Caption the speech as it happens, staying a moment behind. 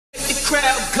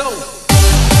crowd go.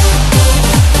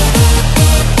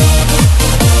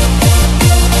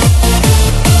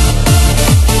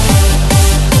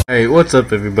 Hey, what's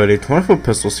up everybody, 24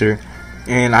 Pistols here,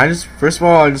 and first of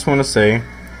all, I just want to say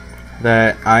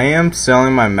that I am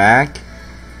selling my Mac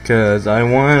because I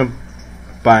want to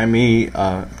buy me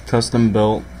a custom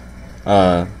built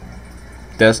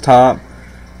desktop,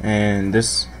 and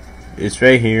this is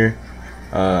right here.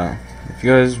 If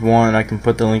you guys want, I can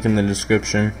put the link in the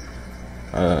description.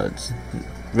 It's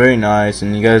very nice,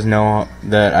 and you guys know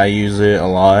that I use it a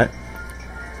lot.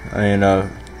 And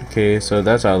okay, so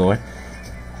that's out of the way.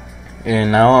 And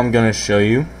now I'm gonna show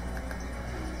you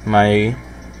my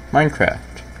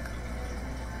Minecraft.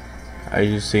 As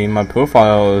you see, my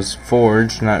profile is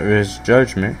Forge, not Risk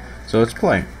Judgment, so let's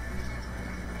play.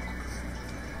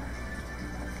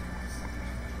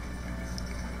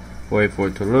 Wait for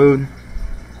it to load.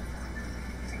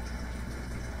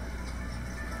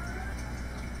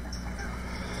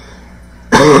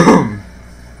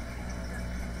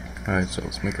 Alright, so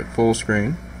let's make it full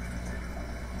screen.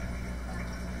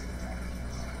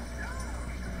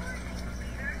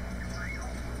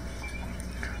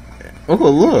 Oh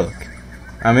look,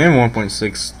 I'm in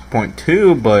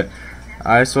 1.6.2, but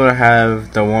I sort of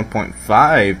have the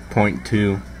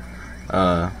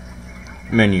 1.5.2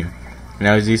 menu.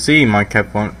 Now as you see,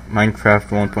 Minecraft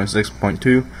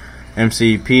 1.6.2,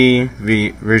 MCP,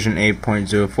 version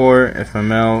 8.04,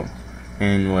 FML,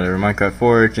 and whatever, Minecraft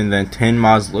Forge, and then 10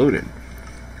 mods loaded.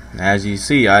 As you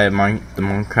see, I have the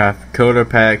Minecraft Coder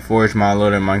Pack, Forge mod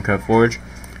loaded, Minecraft Forge.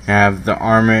 I have the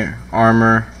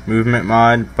armor movement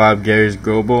mod, Bob Gary's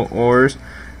Global Ores,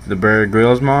 the Bear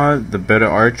Grylls mod, the Better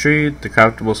Archery, the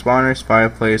Craftable Spawners,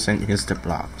 Fireplace, and Instant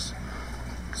Blocks.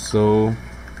 So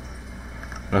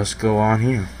let's go on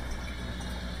here,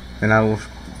 and I will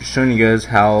be showing you guys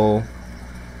how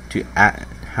to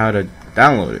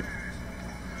download it.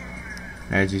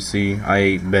 As you see, I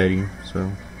ate Betty,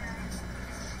 so.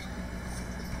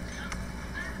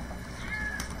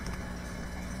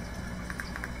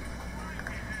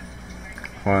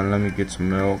 Hold on, let me get some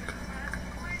milk.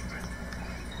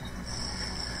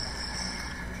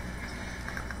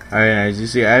 Alright, as you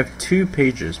see, I have 2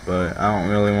 pages, but I don't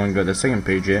really want to go to the second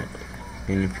page yet.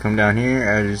 And if you come down here,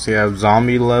 as you see, I have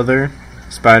zombie leather,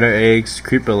 spider eggs,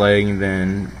 creeper leg,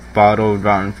 then bottled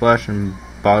rotten flesh, and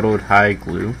bottled high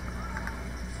glue.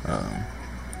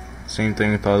 Same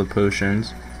thing with all the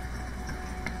potions.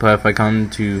 But if I come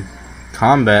to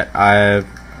combat, I have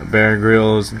Bear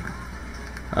Grylls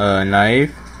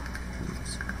knife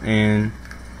and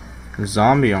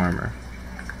zombie armor.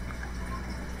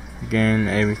 Again,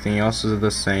 everything else is the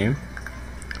same.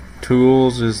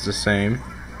 Tools is the same.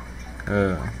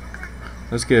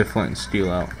 Let's get a flint and steel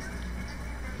out.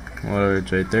 Whatever,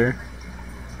 it's right there.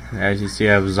 As you see,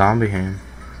 I have a zombie hand.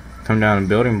 Come down to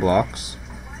building blocks.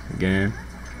 Again,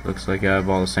 looks like I have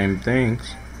all the same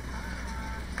things.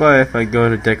 But if I go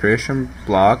to decoration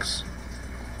blocks,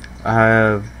 I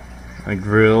have a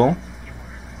grill,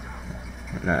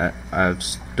 I have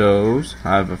stoves,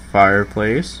 I have a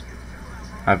fireplace,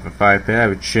 I have a fire pit, I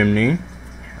have a chimney,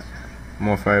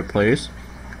 more fireplace,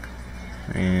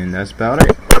 and that's about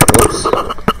it. Whoops.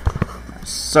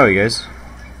 Sorry guys.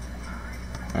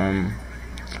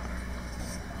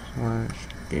 Slash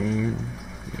game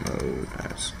mode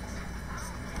as.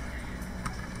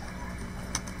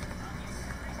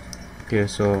 Okay,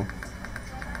 so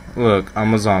look,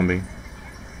 I'm a zombie.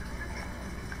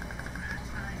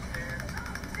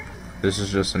 This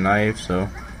is just a knife, so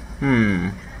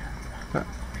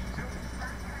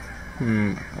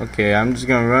okay, I'm just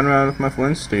gonna run around with my flint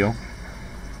and steel.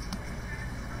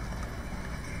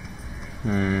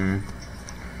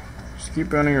 Just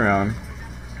keep running around.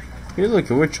 Hey, look,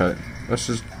 a witch hut. Let's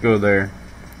just go there.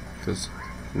 Just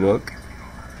look.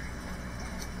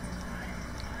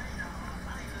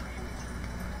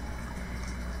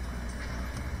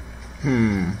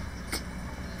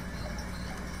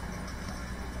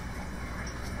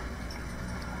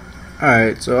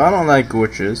 Alright, so I don't like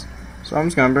witches, so I'm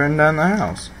just gonna burn down the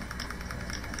house.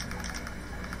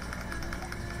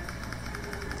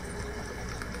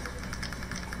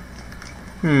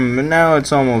 But now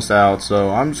it's almost out,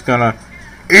 so I'm just gonna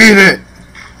eat it!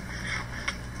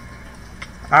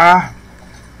 Ah!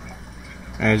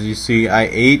 As you see, I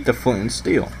ate the flint and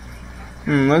steel.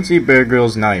 Let's eat Bear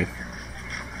Grylls' knife.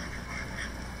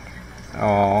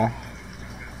 Aw,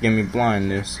 give me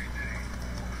blindness.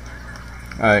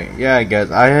 Alright, yeah guys,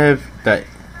 I have that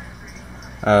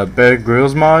Bear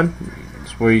Grylls mod.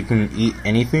 It's where you can eat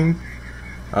anything.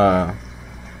 Let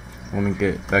me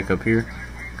get back up here.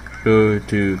 Go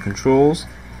to controls.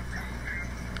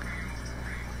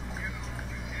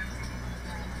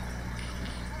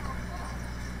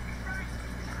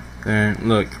 Then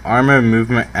look, armor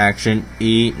movement action,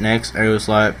 E, next arrow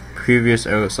slot, previous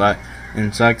arrow slot,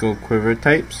 and cycle quiver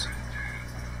types.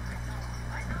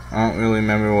 I don't really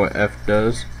remember what F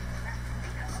does.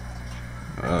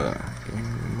 I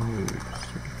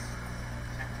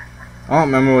don't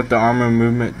remember what the armor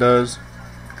movement does.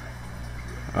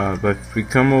 But if we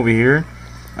come over here,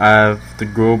 I have the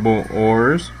global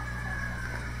ores,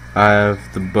 I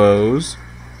have the bows,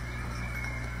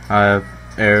 I have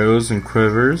arrows and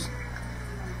quivers.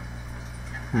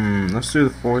 Let's do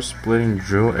the force splitting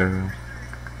drill arrow,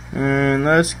 and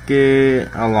let's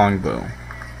get a longbow.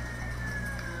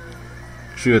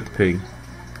 Shoot at the pig.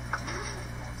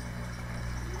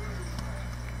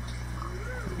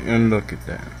 And look at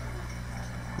that,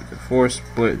 the force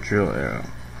split drill arrow.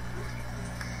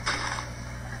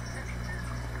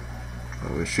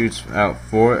 So it shoots out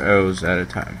 4 arrows at a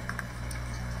time.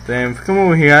 Then if we come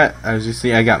over here, as you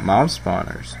see, I got mob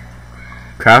spawners,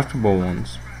 craftable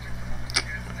ones.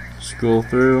 Scroll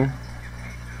through,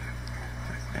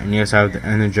 and yes, I have the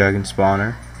Ender Dragon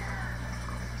spawner,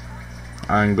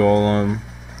 Iron Golem,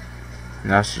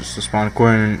 and that's just the spawn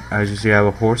core. And as you see, I have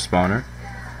a horse spawner.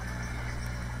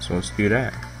 So let's do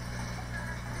that.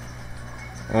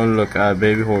 Oh look, I have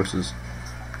baby horses.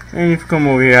 And if you come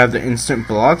over here, I have the instant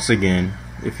blocks again.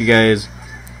 If you guys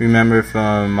remember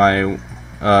from my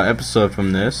episode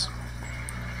from this,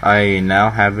 I now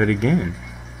have it again.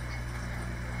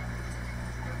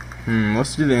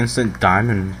 Let's do the instant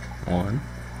diamond one,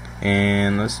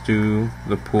 and let's do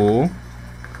the pool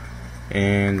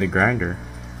and the grinder.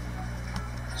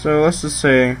 So let's just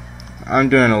say I'm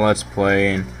doing a let's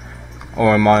play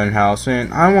or a modern house,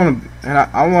 and I want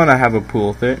to have a pool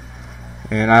with it,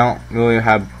 and I don't really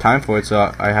have time for it,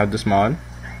 so I have this mod.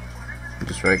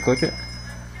 Just right click it,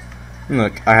 and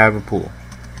look, I have a pool.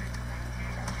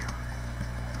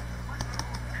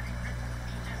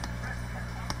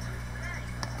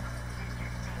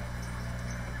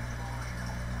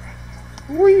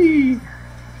 Whee!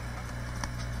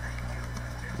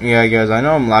 Yeah guys, I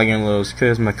know I'm lagging a little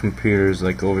because my computer's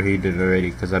like overheated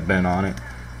already because I've been on it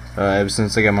ever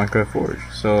since I got Minecraft Forge.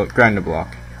 So grinder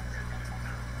block.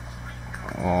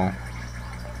 Oh.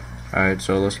 Alright,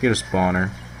 so let's get a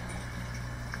spawner.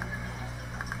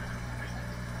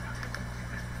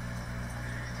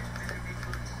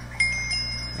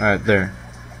 Alright, there.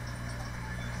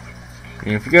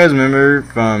 And if you guys remember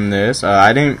from this,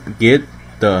 I didn't get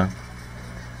the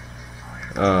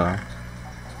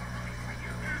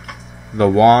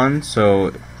wand,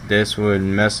 so this would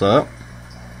mess up.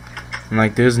 And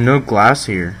like, there's no glass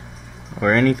here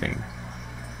or anything.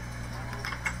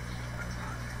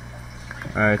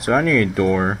 Alright, so I need a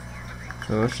door,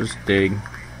 so let's just dig.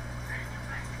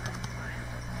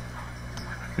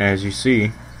 And as you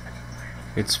see,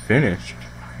 it's finished.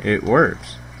 It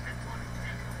works.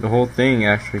 The whole thing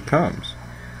actually comes.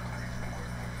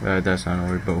 That's not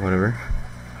weird, but whatever.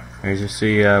 As you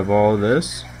see, I have all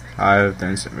this. I have the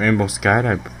instant rainbow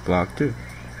skydive block too.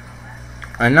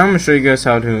 And now I'm going to show you guys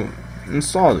how to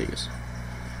install these.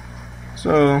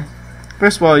 So,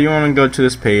 first of all, you want to go to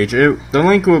this page. The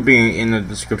link will be in the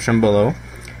description below.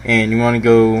 And you want to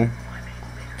go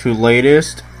to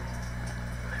latest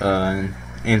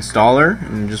installer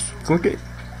and just click it.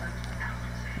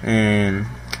 And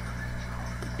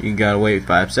you gotta wait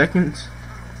 5 seconds.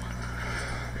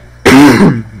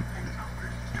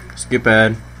 Skip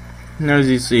ad. And as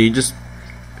you see, just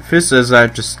if it says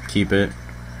that, just keep it.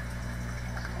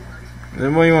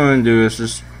 Then what you want to do is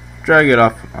just drag it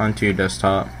off onto your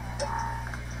desktop.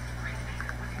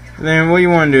 And then what you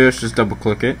want to do is just double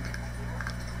click it,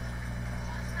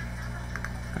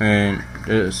 and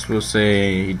this will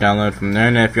say download from there.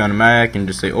 And if you're on a Mac, and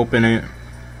just say open it.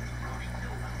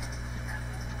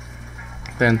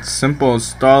 Then simple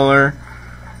installer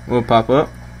will pop up,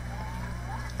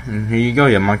 and here you go.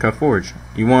 You have Minecraft Forge.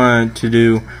 You want to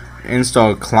do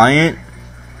install client,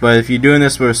 but if you're doing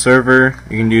this for a server,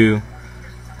 you can do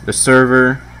the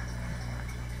server.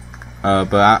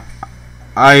 But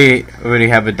I already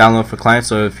have it download for client,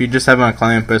 so if you just have it on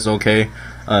client, press OK.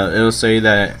 It'll say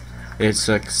that it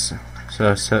sucks.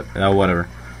 Whatever.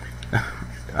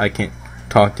 I can't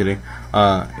talk today.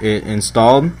 It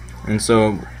installed, and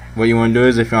so what you want to do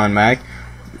is, if you're on Mac,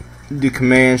 do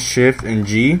Command Shift and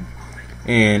G,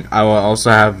 and I will also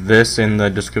have this in the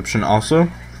description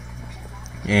also,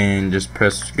 and just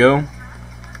press go.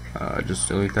 Just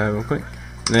delete that real quick.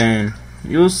 Then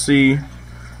you'll see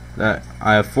that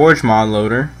I have Forge mod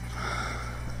loader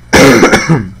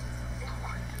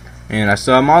and I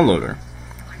still have mod loader,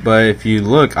 but if you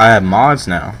look, I have mods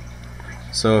now.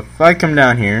 So if I come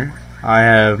down here I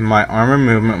have my armor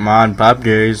movement mod, Bob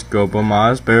Gary's Gobo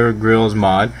mods, Bear Grylls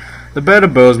mod, the Bed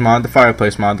of Bows mod, the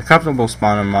Fireplace mod, the Comfortable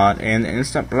Spawner mod, and the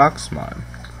Instant Blocks mod.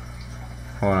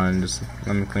 Hold on, just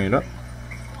let me clean it up.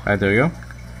 Alright, there you go.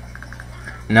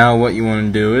 Now what you want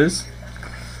to do is,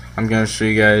 I'm going to show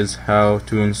you guys how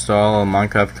to install a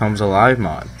Minecraft Comes Alive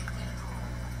mod.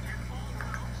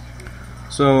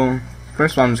 So,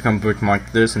 first of all, I'm just going to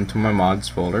bookmark this into my mods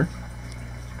folder.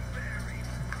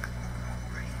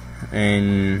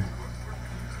 And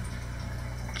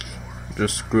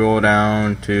just scroll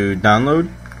down to download.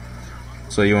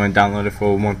 So you want to download it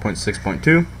for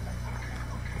 1.6.2.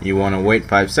 You want to wait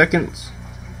 5 seconds.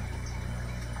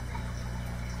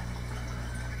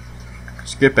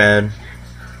 Skip ad.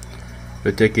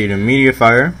 It'll take you to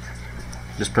Mediafire.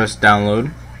 Just press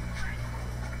download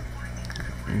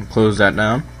and close that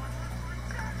down.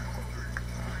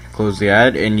 Close the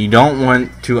ad, and you don't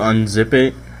want to unzip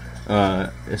it.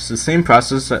 It's the same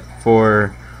process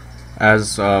for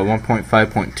as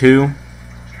 1.5.2.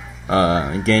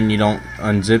 Again, you don't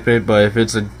unzip it, but if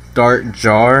it's a dot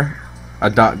jar,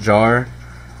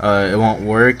 it won't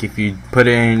work. If you put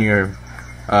it in your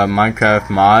Minecraft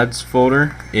mods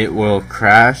folder, it will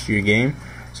crash your game.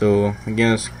 So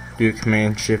again, let's do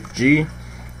Command Shift G,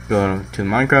 go to the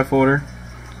Minecraft folder,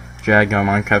 drag our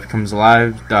Minecraft Comes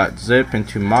Alive .zip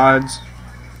into mods,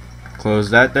 close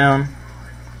that down,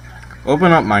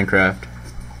 open up Minecraft.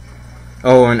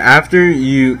 Oh, and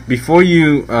before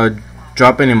you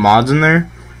drop any mods in there,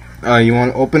 you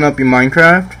want to open up your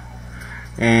Minecraft,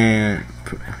 and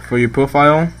for your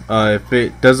profile, if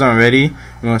it doesn't already,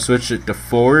 you want to switch it to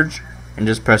Forge and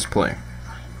just press play.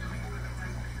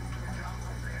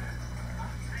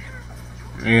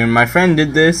 And my friend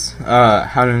did this,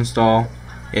 how to install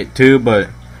it too, but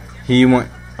he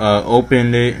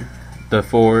opened it,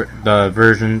 the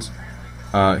versions.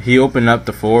 He opened up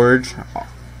the Forge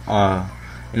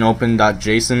and opened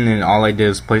 .json, and all I did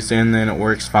is place it in there and it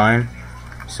works fine.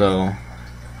 So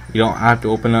you don't have to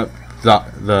open up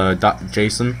the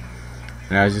 .json.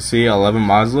 And as you see, 11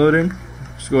 mods loaded.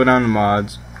 Let's go down to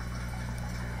mods.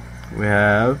 We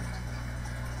have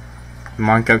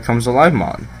Minecraft Comes Alive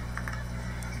mod.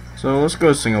 So let's go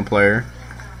to single player.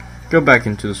 Go back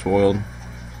into this world.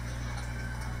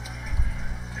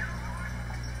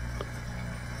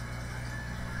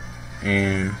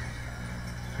 And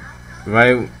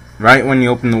right when you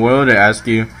open the world, it asks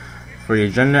you for your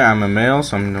gender. I'm a male,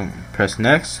 so I'm going to press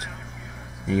next.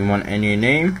 And you want to enter your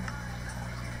name.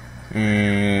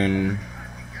 And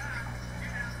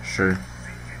sure.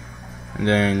 And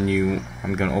then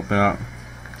I'm going to open up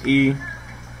E.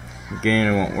 Again,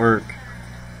 it won't work.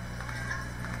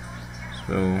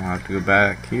 So I'll have to go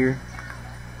back here.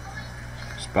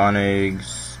 Spawn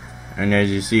eggs. And as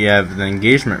you see, you have the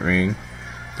engagement ring.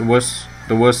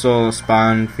 The whistle,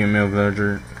 spawn, female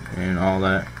villager, and all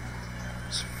that.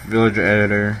 Villager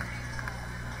editor.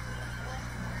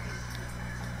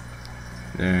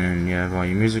 Then you have all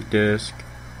your music disc.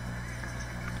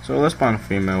 So let's spawn a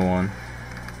female one.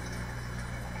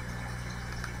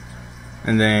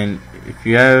 And then if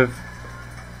you have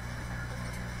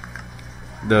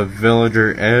the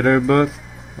villager editor book,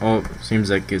 oh, seems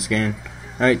like it's getting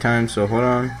night time, so hold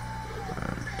on.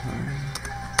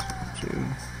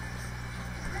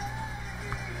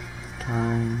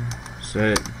 Time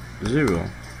set 0.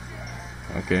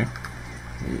 Okay,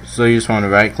 so you just want to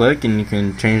right click and you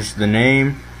can change the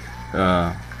name,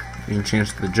 you can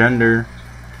change the gender.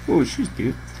 Oh, she's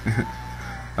cute.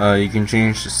 You can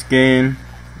change the skin,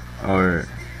 or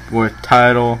what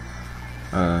title,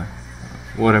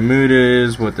 what a mood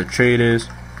is, what the trait is.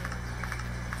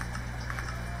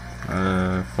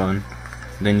 Fun.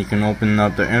 Then you can open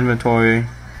up the inventory,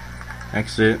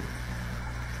 exit,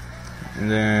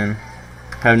 and then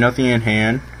have nothing in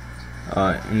hand.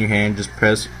 In your hand, just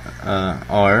press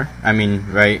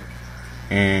right,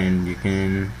 and you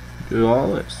can do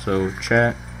all this. So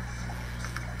chat,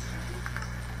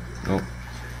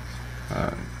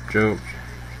 joke,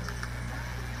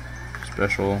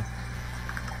 special,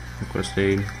 request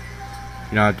aid. You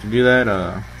don't have to do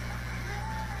that.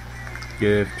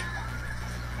 Gift,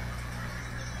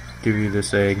 give you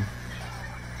this egg.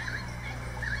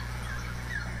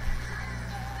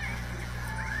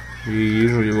 You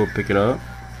usually will pick it up,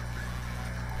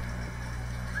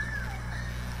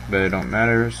 but it don't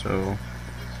matter. So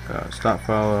stop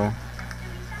follow,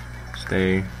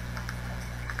 stay,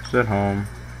 sit home,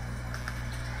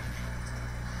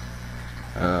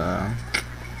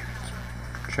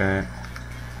 chat,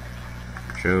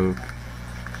 joke,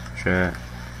 chat.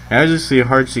 Now as you see,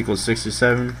 hearts equals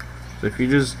 67. So if you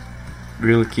just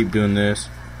really keep doing this,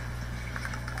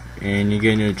 and you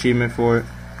get an achievement for it.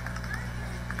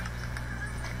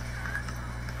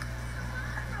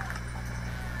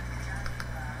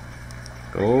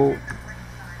 Oh,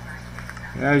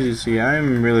 as you see,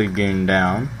 I'm really getting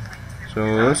down, so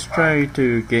let's try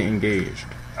to get engaged.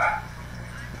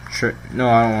 No,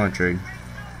 I don't want to trade.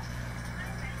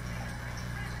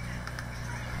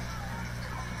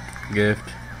 Gift.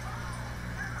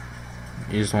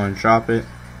 You just want to drop it.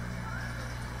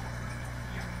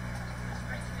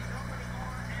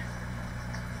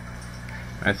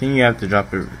 I think you have to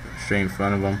drop it straight in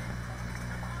front of them.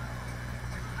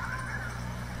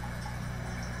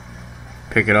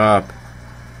 Pick it up.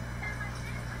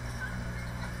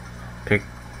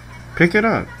 Pick it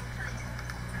up.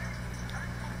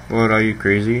 What, are you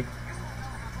crazy?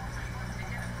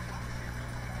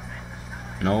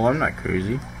 No, I'm not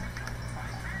crazy.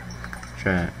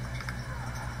 Chat.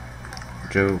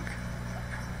 Joke.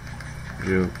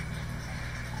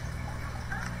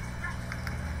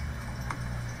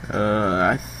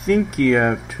 I think you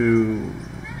have to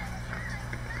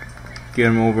get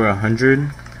him over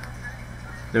 100.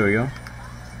 There we go.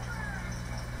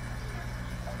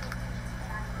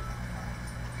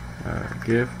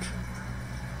 Gift.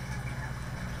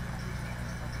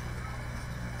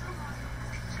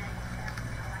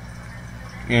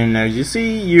 And as you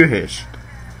see, you're hitched.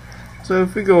 So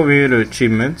if we go over here to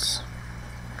achievements,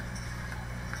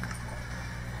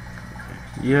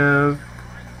 you have,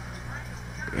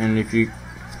 and if you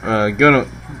go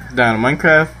down to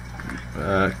Minecraft,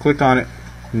 click on it,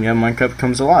 and you have Minecraft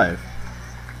comes alive.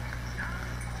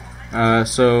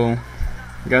 So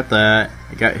you got that.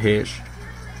 You got hitched.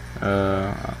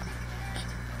 I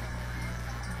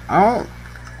don't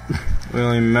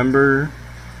really remember.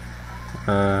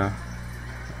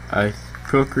 I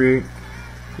procreate.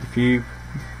 If you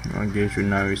engage, would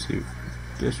not receive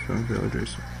gifts from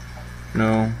villagers.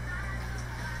 No.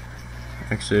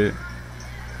 Exit.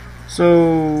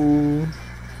 So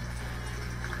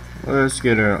let's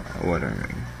get a wedding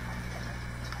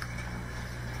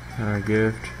ring.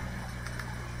 Gift.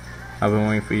 I've been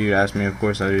waiting for you to ask me, of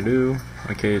course, how to do.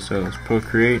 Okay, so let's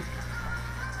procreate.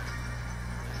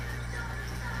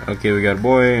 Okay, we got a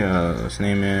boy. Let's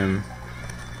name him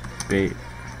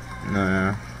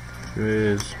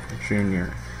Riz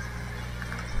Junior.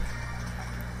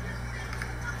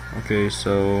 Okay,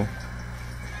 so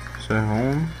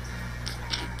home.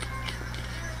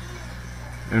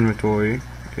 Inventory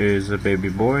is a baby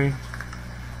boy.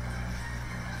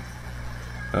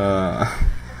 I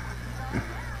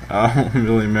don't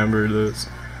really remember this.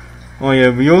 Oh yeah,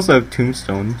 we also have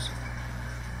tombstones.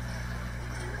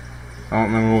 I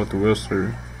don't remember what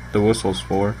the whistle's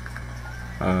for.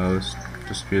 Let's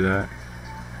just do that.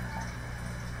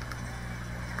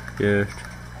 Gift.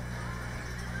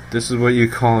 This is what you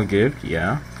call a gift?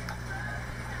 Yeah.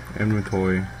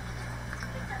 Inventory.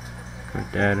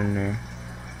 Put that in there.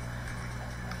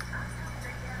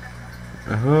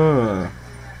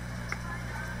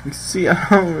 You see, I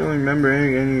don't really remember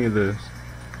any of this.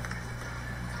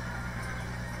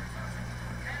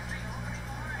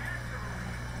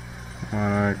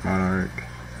 Monarch.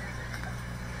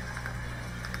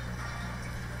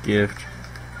 Gift.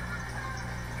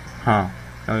 Huh.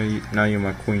 Now you're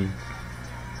my queen.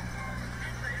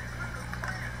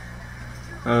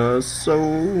 So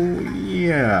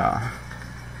yeah.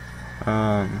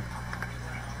 I'm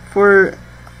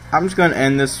just gonna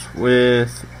end this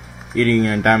with eating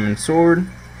a diamond sword.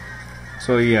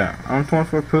 So yeah, I'm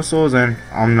 24 pistols and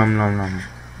nom nom nom.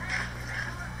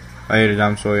 I ate a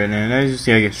diamond sword, and as you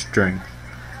see, I get strength.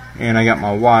 And I got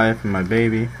my wife and my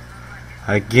baby.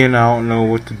 Again, I don't know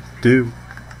what to do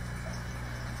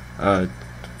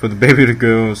for the baby to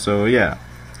go. So yeah,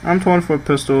 I'm 24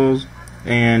 pistols,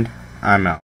 and I'm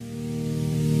out.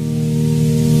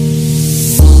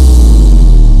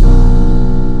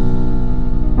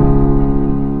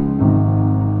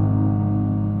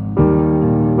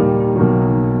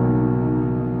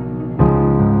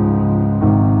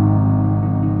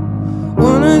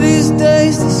 One of these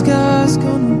days the sky's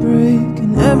gonna break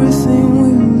and everything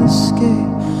will escape,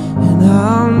 and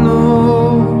I'll know